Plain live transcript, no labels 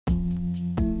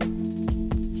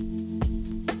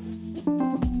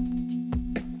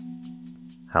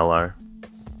Hello.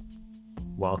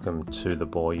 Welcome to the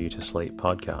Bore You to Sleep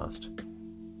podcast.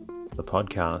 The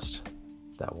podcast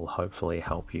that will hopefully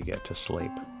help you get to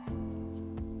sleep.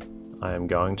 I am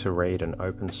going to read an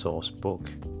open source book,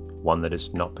 one that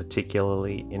is not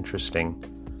particularly interesting,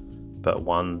 but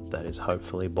one that is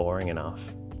hopefully boring enough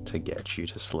to get you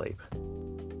to sleep.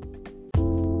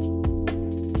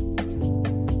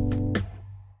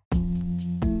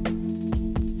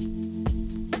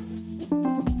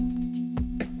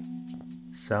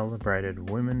 Celebrated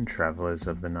Women Travellers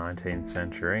of the 19th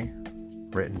Century,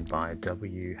 written by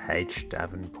W. H.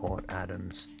 Davenport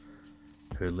Adams,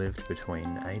 who lived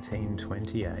between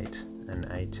 1828 and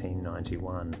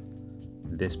 1891.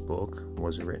 This book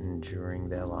was written during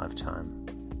their lifetime.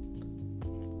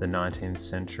 The 19th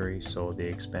century saw the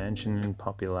expansion and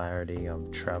popularity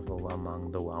of travel among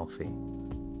the wealthy.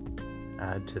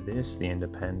 Add to this the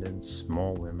independence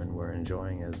more women were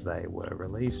enjoying as they were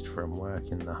released from work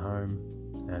in the home,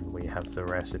 and we have the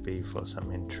recipe for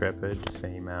some intrepid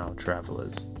female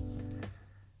travellers.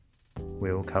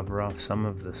 We will cover off some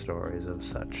of the stories of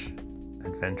such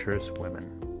adventurous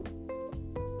women.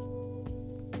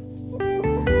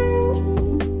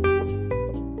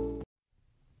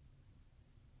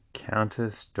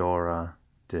 Countess Dora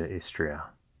de Istria.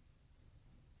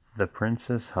 The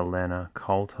Princess Helena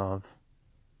Koltov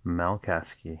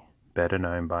Malkaski, better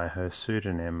known by her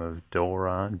pseudonym of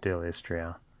Dora de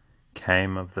Istria,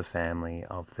 came of the family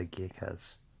of the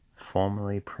Gikas,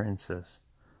 formerly princes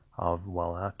of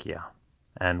Wallachia,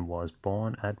 and was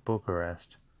born at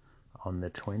Bucharest on the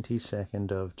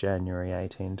 22nd of January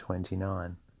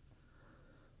 1829.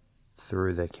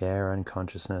 Through the care and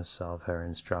consciousness of her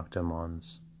instructor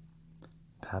Mons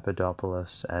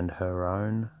Papadopoulos and her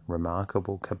own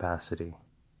remarkable capacity,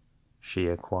 she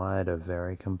acquired a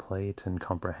very complete and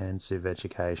comprehensive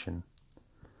education.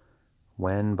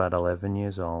 When but 11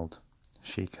 years old,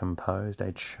 she composed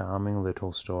a charming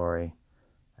little story,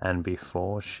 and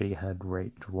before she had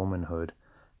reached womanhood,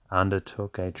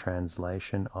 undertook a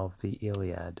translation of the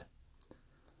Iliad.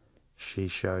 She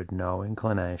showed no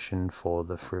inclination for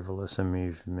the frivolous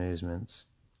amusements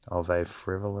of a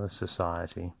frivolous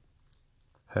society.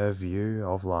 Her view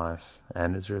of life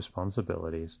and its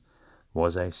responsibilities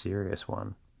was a serious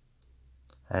one,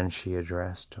 and she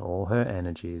addressed all her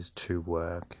energies to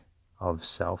work of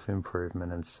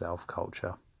self-improvement and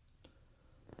self-culture.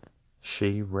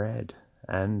 She read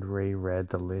and reread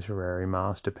the literary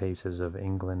masterpieces of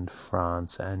England,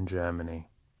 France, and Germany.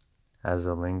 As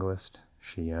a linguist,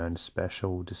 she earned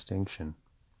special distinction.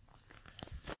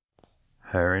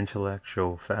 Her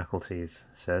intellectual faculties,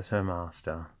 says her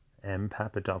master, M.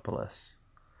 Papadopoulos,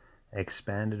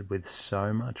 expanded with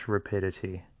so much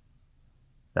rapidity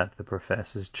that the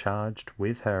professors charged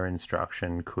with her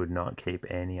instruction could not keep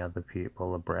any other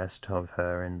pupil abreast of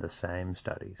her in the same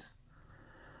studies.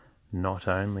 Not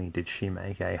only did she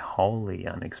make a wholly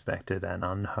unexpected and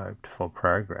unhoped for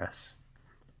progress,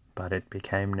 but it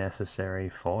became necessary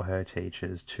for her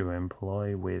teachers to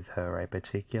employ with her a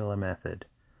particular method.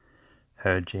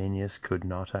 Her genius could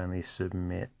not only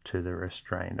submit to the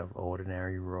restraint of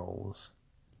ordinary rules.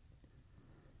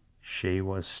 She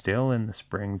was still in the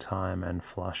springtime and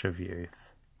flush of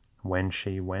youth, when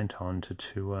she went on to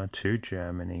tour to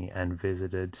Germany and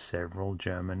visited several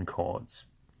German courts,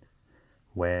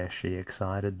 where she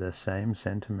excited the same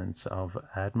sentiments of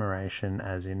admiration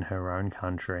as in her own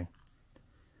country.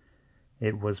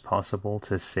 It was possible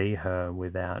to see her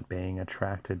without being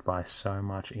attracted by so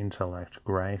much intellect,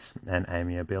 grace, and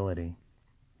amiability.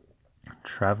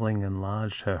 Travelling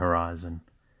enlarged her horizon.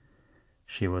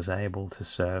 She was able to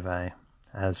survey,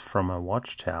 as from a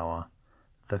watchtower,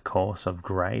 the course of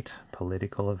great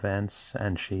political events,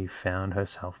 and she found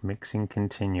herself mixing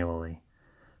continually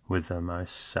with the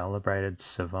most celebrated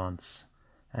savants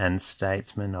and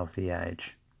statesmen of the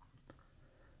age.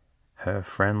 Her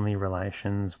friendly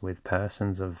relations with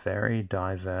persons of very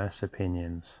diverse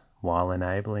opinions, while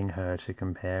enabling her to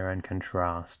compare and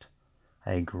contrast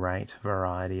a great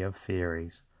variety of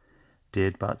theories,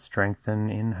 did but strengthen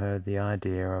in her the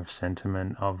idea of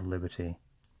sentiment of liberty,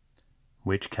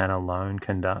 which can alone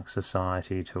conduct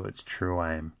society to its true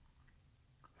aim.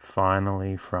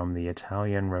 Finally, from the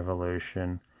Italian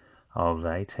Revolution of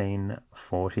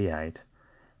 1848,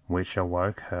 which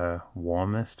awoke her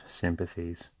warmest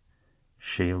sympathies,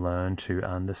 she learned to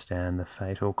understand the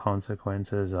fatal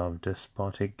consequences of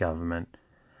despotic government,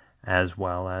 as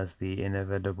well as the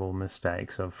inevitable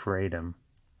mistakes of freedom,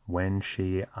 when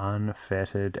she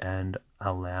unfettered and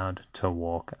allowed to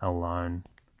walk alone.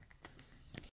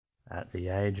 At the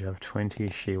age of 20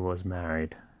 she was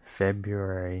married,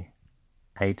 February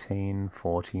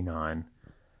 1849,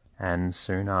 and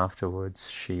soon afterwards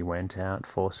she went out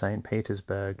for St.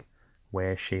 Petersburg,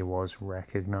 where she was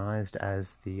recognized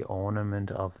as the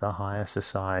ornament of the higher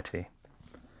society.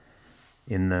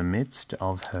 In the midst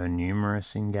of her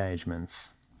numerous engagements,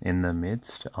 in the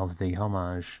midst of the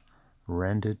homage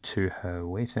rendered to her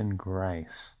wit and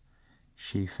grace,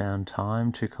 she found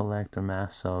time to collect a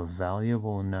mass of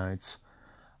valuable notes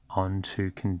on to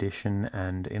condition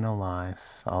and inner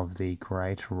life of the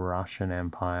great Russian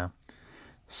Empire,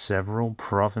 several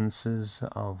provinces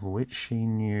of which she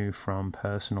knew from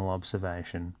personal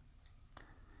observation.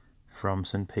 From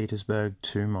St. Petersburg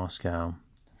to Moscow,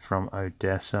 from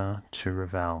Odessa to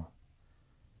Revel,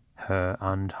 her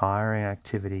untiring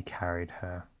activity carried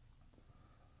her.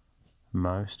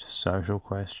 Most social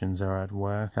questions are at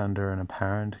work under an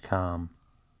apparent calm,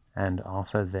 and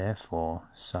offer therefore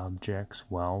subjects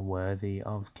well worthy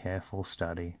of careful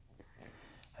study,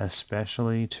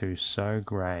 especially to so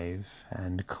grave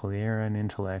and clear an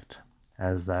intellect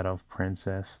as that of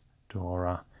Princess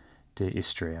Dora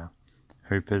d'Istria,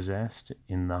 who possessed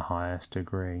in the highest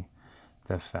degree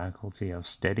the faculty of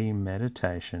steady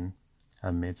meditation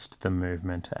amidst the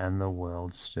movement and the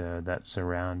world stir that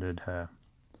surrounded her.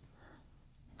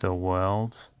 The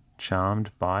world,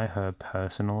 charmed by her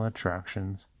personal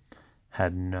attractions,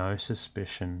 had no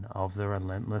suspicion of the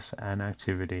relentless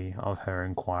inactivity of her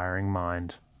inquiring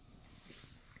mind.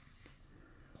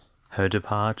 Her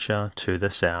departure to the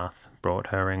south brought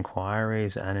her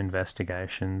inquiries and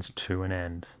investigations to an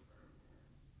end.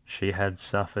 She had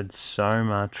suffered so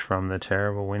much from the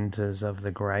terrible winters of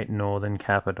the great northern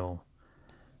capital,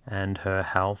 and her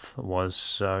health was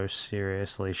so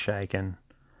seriously shaken,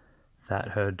 that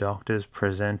her doctors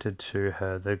presented to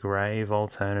her the grave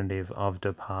alternative of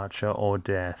departure or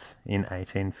death in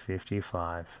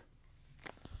 1855.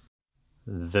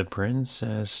 The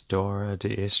Princess Dora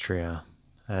d'Istria,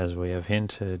 as we have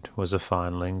hinted, was a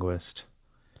fine linguist.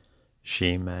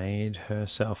 She made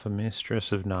herself a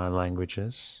mistress of 9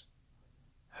 languages.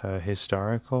 Her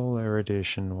historical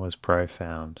erudition was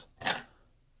profound.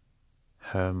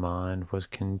 Her mind was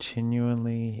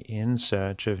continually in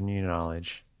search of new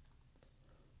knowledge.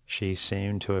 She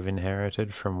seemed to have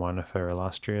inherited from one of her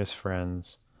illustrious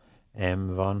friends,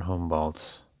 M. von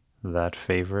Humboldt, that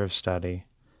fever of study,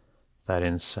 that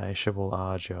insatiable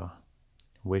ardour,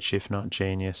 which, if not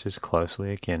genius, is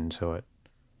closely akin to it.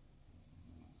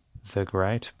 The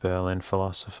great Berlin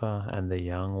philosopher and the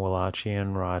young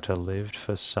Wallachian writer lived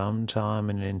for some time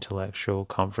in intellectual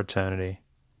confraternity,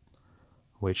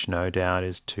 which no doubt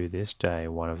is to this day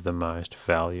one of the most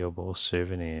valuable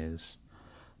souvenirs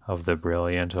of the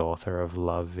brilliant author of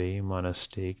La Vie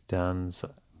monastique dans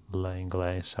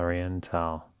l'Anglais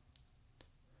oriental.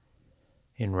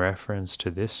 In reference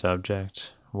to this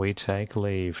subject, we take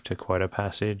leave to quote a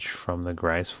passage from the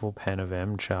graceful pen of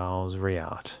M. Charles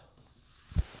Riart.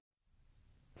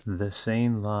 The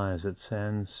scene lies at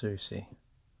Sans Souci,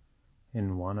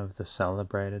 in one of the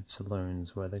celebrated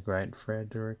saloons where the great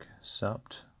Frederick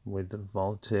supped with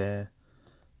Voltaire,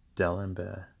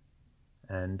 D'Alembert,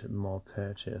 and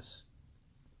Maupertuis.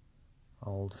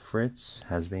 Old Fritz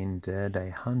has been dead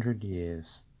 100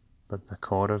 years, but the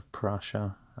court of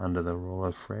Prussia, under the rule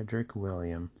of Frederick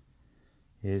William,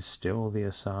 is still the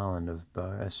asylum of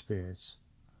beaux esprits.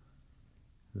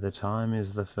 The time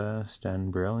is the first and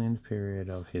brilliant period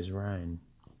of his reign,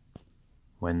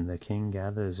 when the king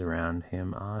gathers around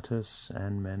him artists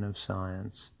and men of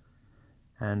science,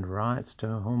 and writes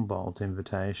to Humboldt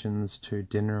invitations to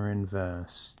dinner in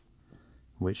verse,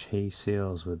 which he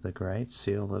seals with the great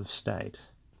seal of state,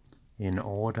 in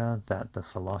order that the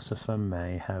philosopher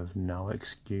may have no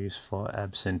excuse for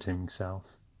absenting himself.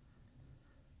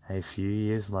 A few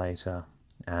years later,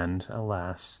 and,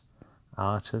 alas,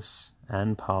 artists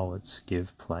and poets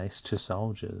give place to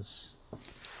soldiers.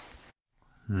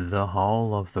 The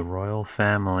whole of the royal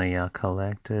family are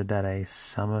collected at a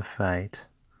summer fete,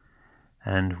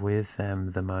 and with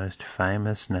them the most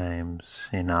famous names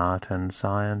in art and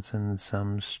science and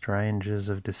some strangers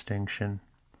of distinction.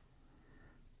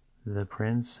 The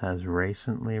prince has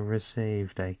recently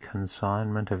received a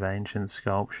consignment of ancient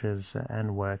sculptures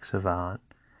and works of art,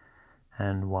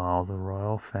 and while the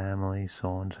royal family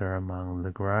saunter among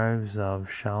the groves of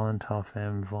Schallenhoff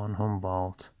M. von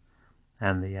Humboldt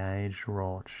and the aged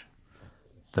Rauch,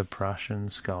 the Prussian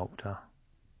sculptor,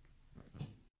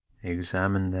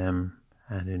 examine them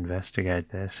and investigate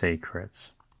their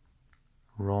secrets.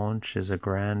 Rauch is a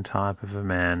grand type of a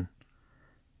man.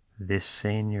 This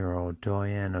senior or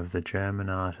doyen of the German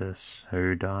artists,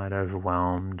 who died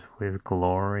overwhelmed with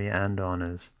glory and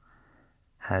honours,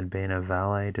 had been a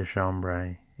valet de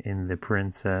chambre in the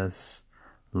Princess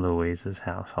Louise's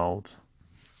household.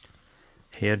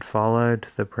 He had followed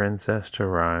the princess to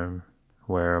Rome,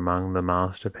 where among the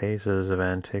masterpieces of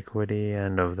antiquity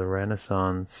and of the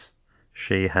Renaissance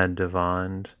she had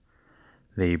divined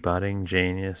the budding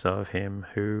genius of him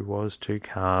who was to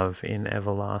carve in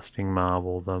everlasting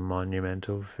marble the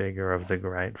monumental figure of the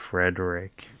great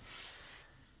Frederick.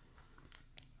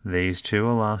 These two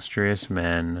illustrious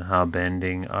men are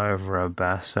bending over a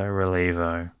basso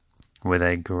relievo with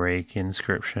a Greek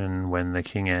inscription when the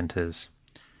king enters.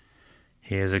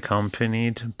 He is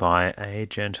accompanied by a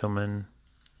gentleman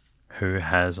who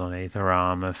has on either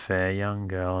arm a fair young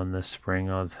girl in the spring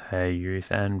of her youth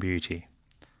and beauty.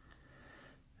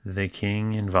 The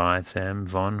king invites M.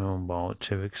 von Humboldt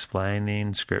to explain the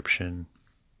inscription,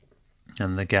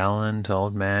 and the gallant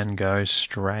old man goes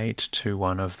straight to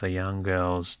one of the young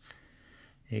girls,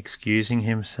 excusing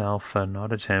himself for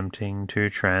not attempting to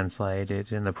translate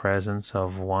it in the presence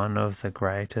of one of the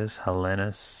greatest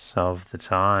Hellenists of the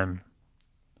time.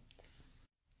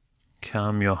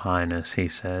 "Come, your highness," he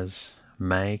says,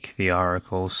 "make the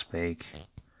oracle speak."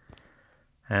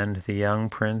 And the young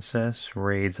princess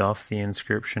reads off the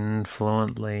inscription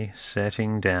fluently,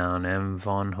 setting down M.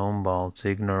 von Humboldt's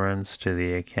ignorance to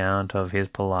the account of his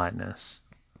politeness.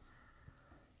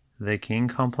 The king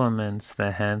compliments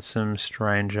the handsome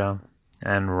stranger,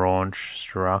 and Raunch,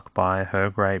 struck by her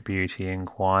great beauty,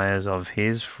 inquires of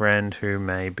his friend who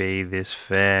may be this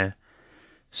fair,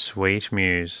 sweet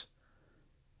muse,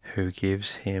 who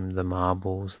gives him the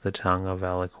marbles the tongue of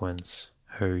eloquence,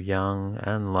 who, young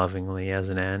and lovingly as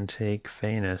an antique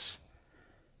Venus,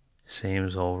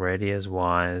 seems already as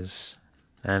wise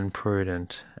and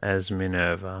prudent as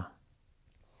Minerva.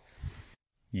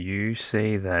 You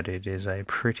see that it is a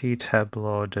pretty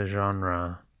tableau de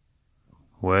genre,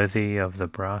 worthy of the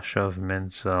brush of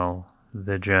Menzel,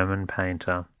 the German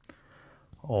painter,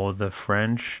 or the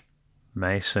French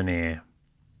Meissonier.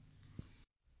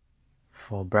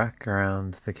 For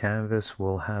background, the canvas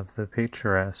will have the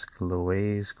picturesque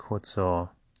Louise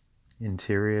Quetzal,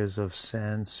 interiors of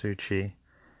Sans Souci.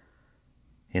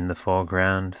 In the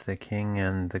foreground, the king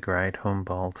and the great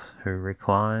Humboldt, who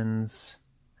reclines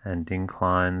and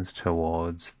inclines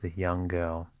towards the young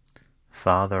girl.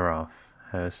 Farther off,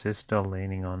 her sister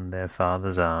leaning on their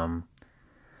father's arm,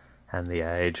 and the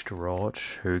aged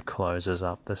Rauch, who closes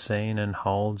up the scene and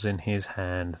holds in his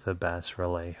hand the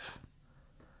bas-relief.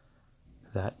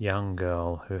 That young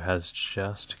girl who has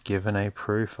just given a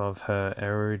proof of her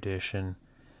erudition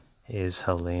is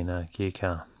Helena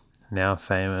Gica, now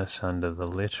famous under the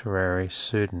literary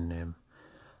pseudonym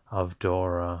of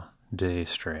Dora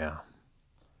d'Istria.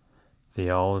 The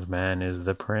old man is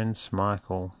the Prince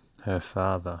Michael, her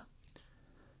father,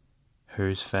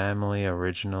 whose family,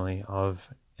 originally of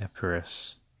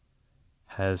Epirus,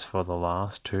 has for the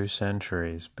last 2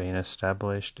 centuries been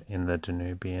established in the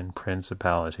Danubian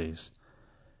principalities,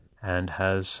 and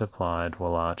has supplied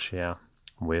Wallachia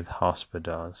with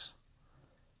hospodars.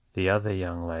 The other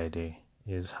young lady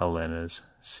is Helena's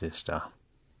sister.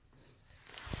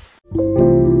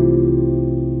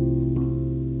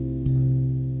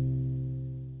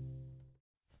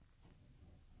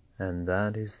 And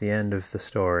that is the end of the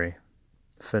story,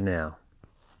 for now.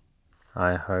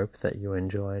 I hope that you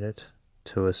enjoyed it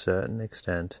to a certain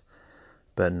extent,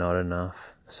 but not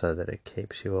enough so that it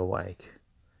keeps you awake.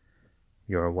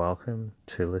 You're welcome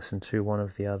to listen to one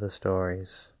of the other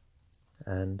stories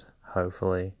and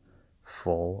hopefully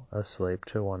fall asleep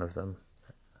to one of them.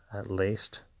 At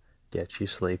least get you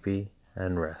sleepy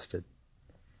and rested.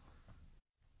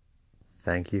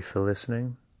 Thank you for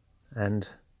listening, and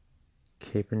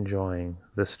keep enjoying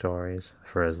the stories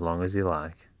for as long as you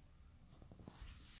like.